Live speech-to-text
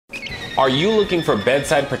Are you looking for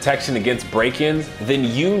bedside protection against break-ins? Then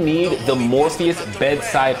you need the Morpheus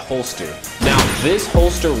Bedside Holster. Now, this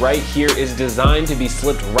holster right here is designed to be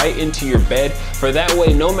slipped right into your bed, for that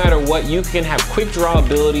way, no matter what, you can have quick draw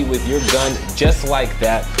ability with your gun just like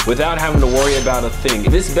that without having to worry about a thing.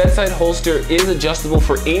 This bedside holster is adjustable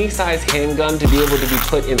for any size handgun to be able to be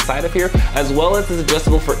put inside of here, as well as is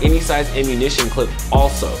adjustable for any size ammunition clip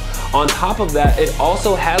also. On top of that, it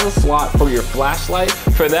also has a slot for your flashlight,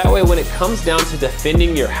 for that way when it comes down to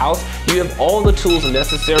defending your house, you have all the tools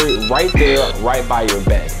necessary right there, right by your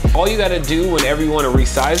bed. All you gotta do whenever you wanna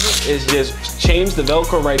resize it is just change the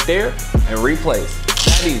Velcro right there and replace.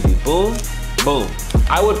 That easy, boom, boom.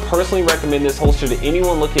 I would personally recommend this holster to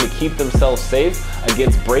anyone looking to keep themselves safe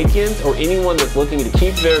against break-ins or anyone that's looking to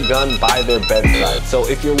keep their gun by their bedside. So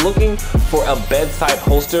if you're looking for a bedside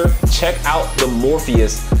holster, check out the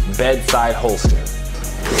Morpheus Bedside Holster.